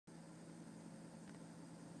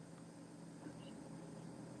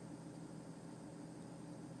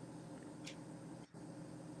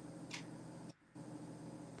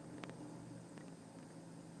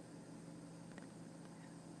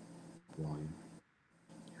volume.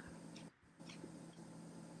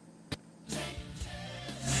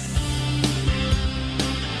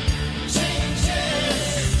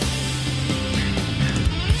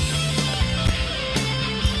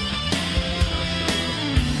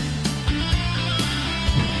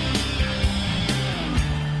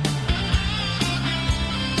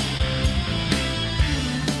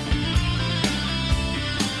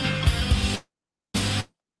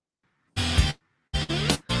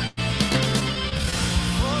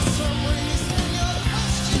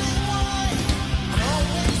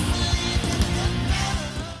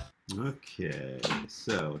 Okay,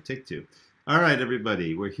 so take two. All right,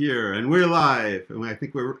 everybody, we're here and we're live. And I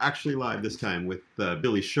think we're actually live this time with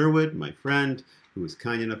Billy Sherwood, my friend, who was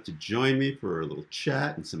kind enough to join me for a little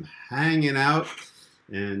chat and some hanging out.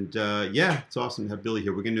 And yeah, it's awesome to have Billy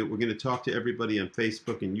here. We're gonna talk to everybody on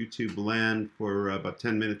Facebook and YouTube land for about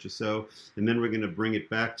 10 minutes or so, and then we're gonna bring it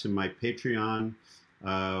back to my Patreon,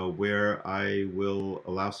 where I will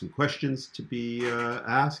allow some questions to be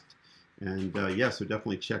asked. And yeah, so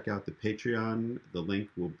definitely check out the Patreon. The link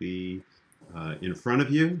will be in front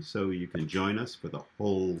of you, so you can join us for the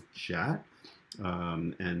whole chat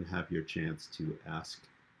and have your chance to ask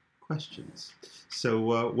questions.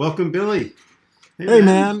 So welcome, Billy. Hey,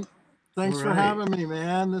 man. Thanks for having me,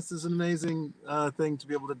 man. This is an amazing thing to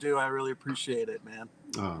be able to do. I really appreciate it, man.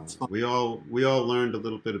 We all learned a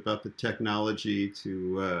little bit about the technology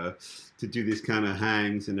to do these kind of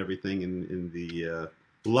hangs and everything in the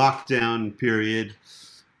lockdown period.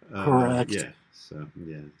 Correct. Yeah. So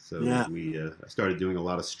we started doing a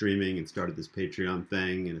lot of streaming and started this Patreon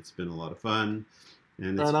thing, and it's been a lot of fun.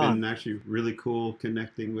 And it's been actually really cool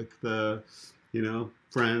connecting with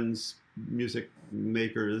friends, music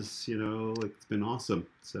makers. Like, it's been awesome.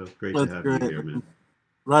 So great to have you here, man.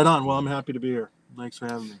 Right on. Well, I'm happy to be here. Thanks for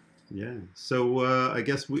having me. Yeah. So I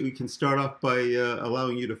guess we can start off by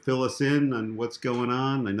allowing you to fill us in on what's going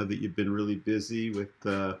on. I know that you've been really busy with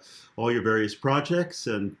all your various projects,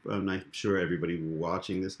 and I'm sure everybody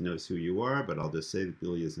watching this knows who you are, but I'll just say that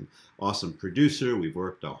Billy is an awesome producer. We've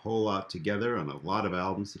worked a whole lot together on a lot of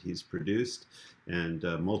albums that he's produced, and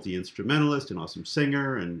multi-instrumentalist, an awesome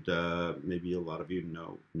singer, and maybe a lot of you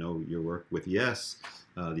know your work with Yes.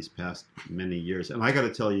 These past many years. And I got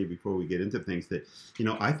to tell you before we get into things that,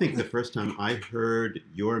 I think the first time I heard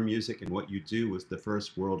your music and what you do was the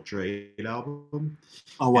first World Trade album.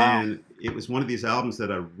 Oh, wow. And it was one of these albums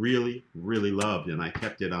that I really, really loved. And I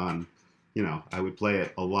kept it on, I would play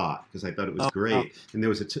it a lot because I thought it was great. And there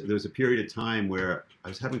was a period of time where I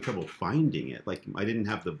was having trouble finding it. Like, I didn't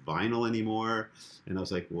have the vinyl anymore. And I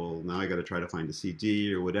was like, well, now I got to try to find a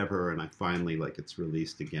CD or whatever. And I finally, it's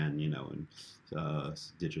released again, and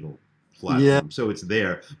digital platform. Yeah. So it's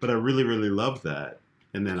there. But I really, really love that.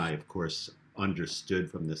 And then I, of course, understood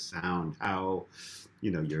from the sound how,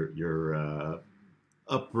 your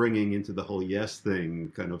upbringing into the whole Yes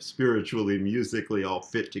thing kind of spiritually, musically all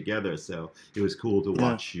fit together. So it was cool to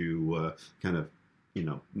watch you kind of,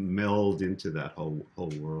 meld into that whole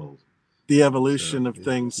world. The evolution of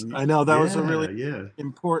things. I know that was a really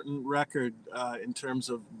important record in terms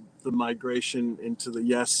of the migration into the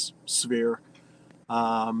Yes sphere.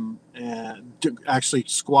 And actually,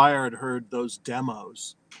 Squire had heard those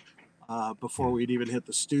demos before we'd even hit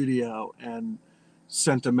the studio, and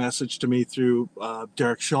sent a message to me through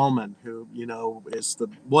Derek Shulman, who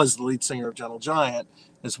was the lead singer of Gentle Giant,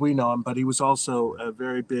 as we know him, but he was also a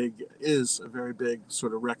very big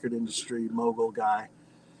sort of record industry mogul guy,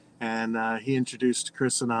 and he introduced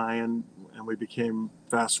Chris and I, and we became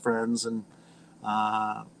fast friends. And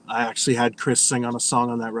I actually had Chris sing on a song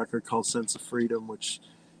on that record called "Sense of Freedom," which,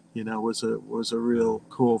 was a real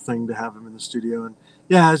cool thing to have him in the studio. And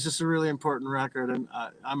yeah, it's just a really important record, and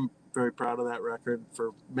I'm very proud of that record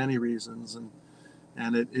for many reasons.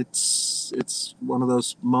 And it's one of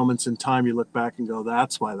those moments in time you look back and go,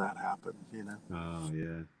 that's why that happened. Oh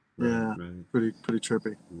yeah. Right. Pretty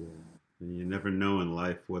trippy. Yeah. You never know in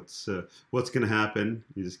life what's going to happen.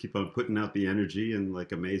 You just keep on putting out the energy, and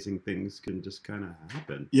amazing things can just kind of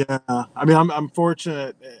happen. Yeah, I mean, I'm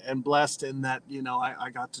fortunate and blessed in that I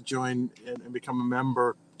got to join and become a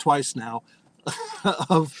member twice now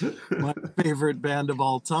of my favorite band of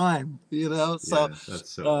all time. So yeah,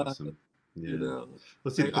 that's so awesome. Yeah.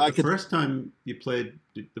 Let's see. The first time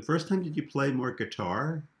did you play more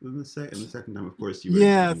guitar than the second? And the second time, of course, you were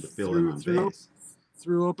having to fill in on bass.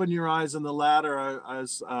 Through Open Your Eyes and the Ladder, I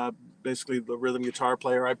was basically the rhythm guitar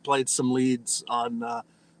player. I played some leads on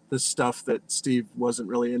the stuff that Steve wasn't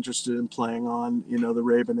really interested in playing on, the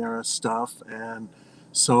Raven era stuff. And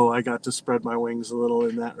so I got to spread my wings a little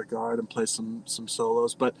in that regard and play some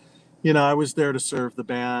solos. But you know, I was there to serve the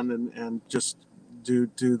band and just do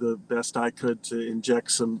the best I could to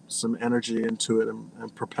inject some energy into it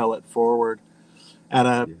and propel it forward at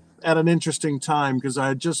a Yeah. at an interesting time, because I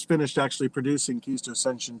had just finished actually producing Keys to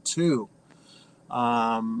Ascension 2.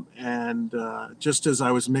 And just as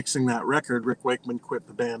I was mixing that record, Rick Wakeman quit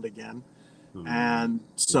the band again. Oh no. And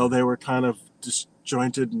so Yeah. they were kind of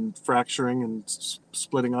disjointed and fracturing and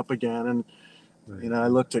splitting up again. And, Right. you know, I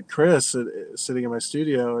looked at Chris sitting in my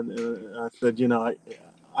studio, and I said, you know,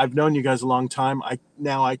 I've known you guys a long time. I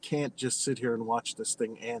can't just sit here and watch this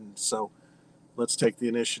thing end. So let's take the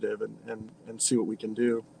initiative and see what we can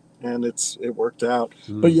do. And it worked out.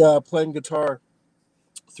 But yeah, playing guitar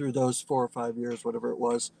through those 4 or 5 years, whatever it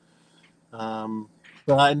was.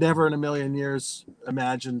 But I never in a million years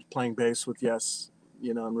imagined playing bass with Yes,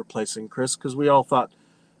 you know, and replacing Chris, because we all thought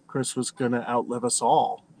Chris was going to outlive us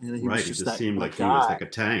all. You know, he was Right. He just just that seemed kind like of he was guy. like a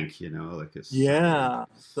tank, you know, like a solid. Yeah.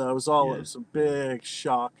 So it was Yeah. a big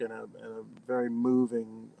shock and a very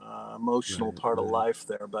moving, emotional part of life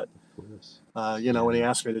there. But, Of course. you know, when he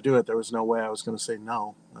asked me to do it, there was no way I was going to say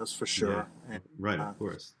no. That's for sure. Yeah. And, Right. Of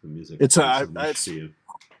course. The music it's means so much it's to you.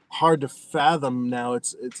 hard to fathom now.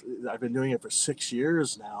 It's I've been doing it for 6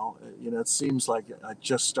 years now. You know, it seems like I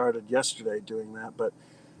just started yesterday doing that, but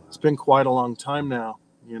it's been quite a long time now,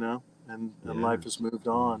 you know, and life has moved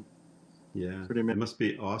on. Yeah. Pretty much. It must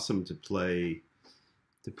be awesome to play,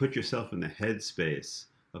 to put yourself in the headspace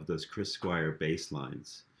of those Chris Squire bass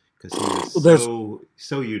lines, because he was There's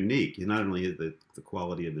so unique. Not only the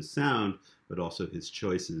quality of his sound, but also his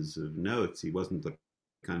choices of notes. He wasn't the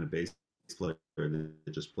kind of bass player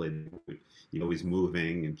that just played. He always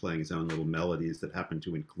moving and playing his own little melodies that happened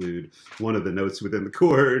to include one of the notes within the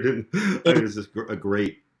chord. And it was just a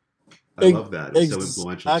great. I love that. It's so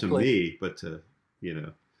influential to me, but to, you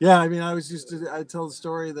know. Yeah, I mean, I tell the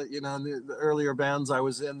story that, you know, in the earlier bands I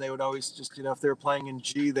was in, they would always just, you know, if they were playing in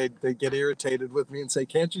G, they'd get irritated with me and say,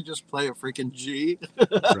 "Can't you just play a freaking G?"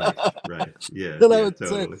 Right. Yeah, And I yeah, would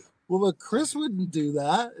totally. say, well, but Chris wouldn't do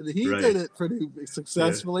that. And he did Right. it pretty Yeah.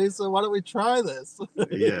 successfully. So why don't we try this?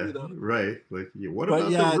 Yeah, You know? right. Like, what But about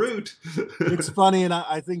the yeah, root? it's funny, and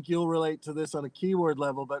I think you'll relate to this on a keyword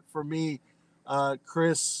level. But for me,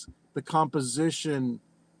 Chris, the composition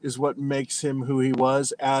is what makes him who he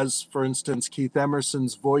was. As, for instance, Keith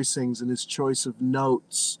Emerson's voicings and his choice of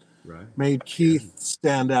notes Right. made Yeah, Keith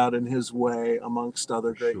stand out in his way amongst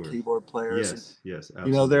other for great sure. keyboard players. And, Yes, yes,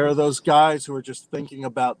 you know, there are absolutely. those guys who are just thinking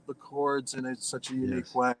about the chords in such a unique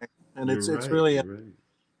Yes, way, and you're it's right. really You're right.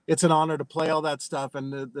 it's an honor to play all that stuff.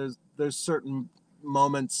 And there's certain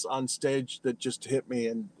moments on stage that just hit me,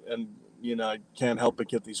 and you know, I can't help but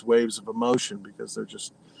get these waves of emotion because they're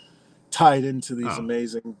just tied into these Oh,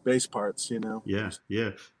 amazing bass parts, you know. yeah,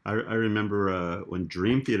 yeah. I remember when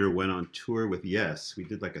Dream Theater went on tour with Yes. We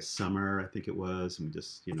did like a summer, I think it was, and we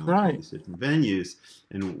just, you know, went to all Right. these different venues,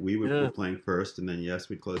 and we were Yeah. playing first, and then Yes,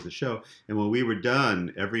 we'd close the show. And when we were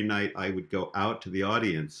done, every night I would go out to the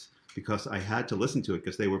audience because I had to listen to it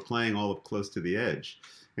because they were playing all of Close to the Edge,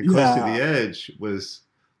 and Close to Yeah. the Edge was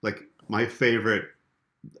like my favorite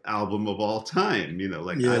album of all time. You know,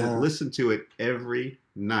 like I would Yeah. listen to it every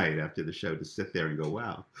night after the show to sit there and go,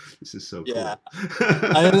 "Wow, this is so Yeah. cool."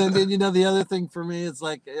 And then, you know, the other thing for me is,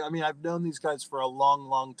 like, I mean, I've known these guys for a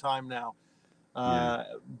long time now. Yeah.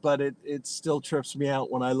 But it still trips me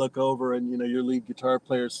out when I look over and, you know, your lead guitar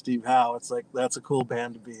player, Steve Howe. It's like, that's a cool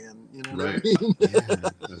band to be in. You know what I Right. mean? Yeah,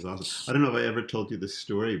 that's awesome. I don't know if I ever told you this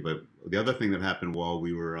story, but the other thing that happened while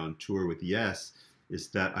we were on tour with Yes is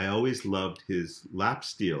that I always loved his lap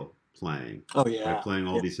steel playing, Oh right? yeah. Playing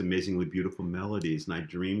all Yeah. these amazingly beautiful melodies, and I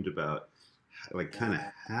dreamed about like kind of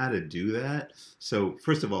how to do that. So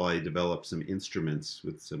first of all, I developed some instruments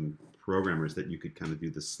with some programmers that you could kind of do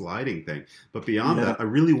the sliding thing. But beyond Yeah. that, I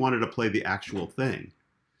really wanted to play the actual thing.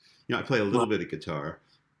 You know, I play a little Right. bit of guitar,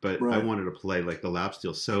 but I Right. wanted to play like the lap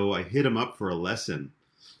steel. So I hit him up for a lesson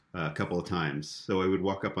a couple of times. So I would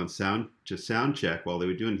walk up on sound check while they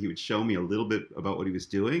were doing. He would show me a little bit about what he was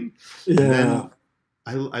doing, and Yeah. then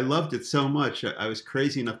I loved it so much. I was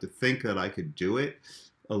crazy enough to think that I could do it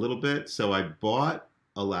a little bit. So I bought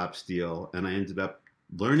a lap steel, and I ended up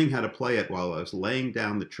learning how to play it while I was laying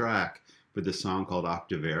down the track for this song called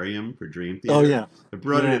Octavarium for Dream Oh Theater. yeah. I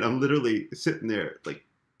brought it Yeah. in. I'm literally sitting there like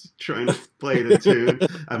trying to play it in tune.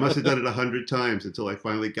 I must have done it 100 times until I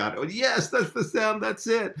finally got it. Oh, yes, that's the sound. That's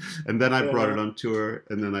it. And then I brought it on tour,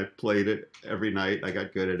 and then I played it every night. I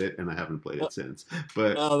got good at it, and I haven't played it since.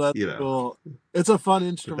 But Oh, that's you know, cool. It's a fun but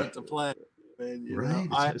instrument that to play. And, you know,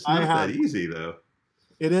 right, it's I not that have easy though.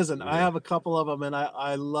 it isn't. I Yeah, have a couple of them, and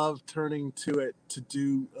I love turning to it to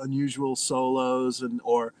do unusual solos and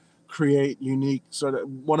or create unique sort of,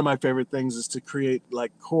 one of my favorite things is to create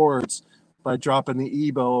like chords by dropping the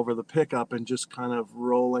ebow over the pickup and just kind of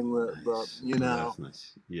rolling the Nice. you Oh, know, that's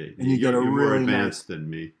nice. Yeah, and you get a you're more really nice. advanced than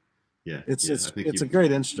me. Yeah, It's yeah. I it's think it's a you,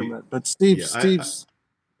 great you, instrument, but yeah. Steve's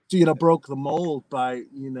broke the mold by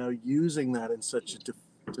using that in such a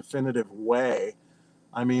definitive way.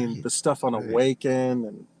 I mean, Right, the stuff on right. Awaken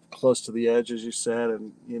and Close to the Edge, as you said,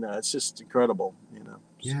 and it's just incredible.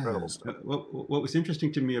 Just Yeah. incredible stuff. What was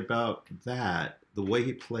interesting to me about that, the way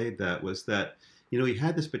he played that, was that he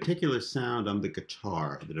had this particular sound on the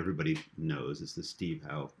guitar that everybody knows is the Steve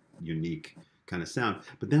Howe unique kind of sound.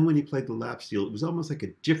 But then when he played the lap steel, it was almost like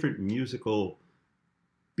a different musical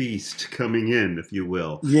beast coming in, if you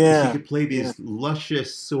will, because he Yeah, could play yeah, these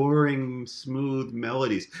luscious, soaring, smooth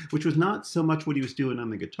melodies, which was not so much what he was doing on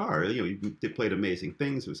the guitar. He played amazing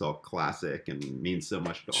things. It was all classic and means so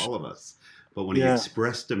much to all of us. But when he yeah.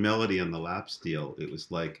 expressed a melody on the lap steel, it was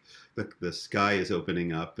like the sky is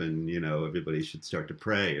opening up, and everybody should start to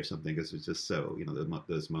pray or something, because it's just so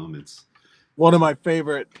those moments. One of my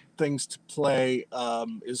favorite things to play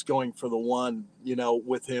is going for the one,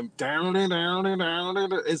 with him down and down and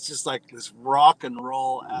down. It's just like this rock and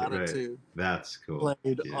roll Right, attitude that's cool.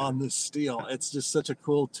 played Yeah. on the steel. It's just such a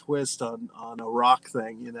cool twist on a rock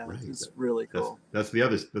thing. Right. It's really cool. That's the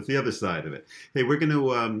other side of it. Hey, we're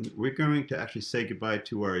going to actually say goodbye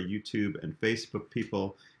to our YouTube and Facebook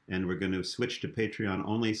people, and we're going to switch to Patreon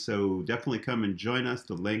only. So definitely come and join us.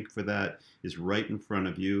 The link for that is right in front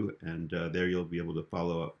of you, and there you'll be able to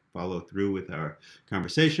follow through with our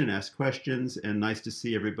conversation, ask questions, and nice to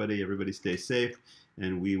see everybody. Everybody stay safe,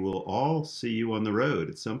 and we will all see you on the road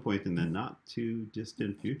at some point in the not too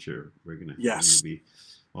distant future. We're gonna Yes. be,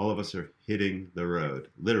 all of us are hitting the road,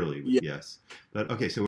 literally with Yeah. yes. But okay, so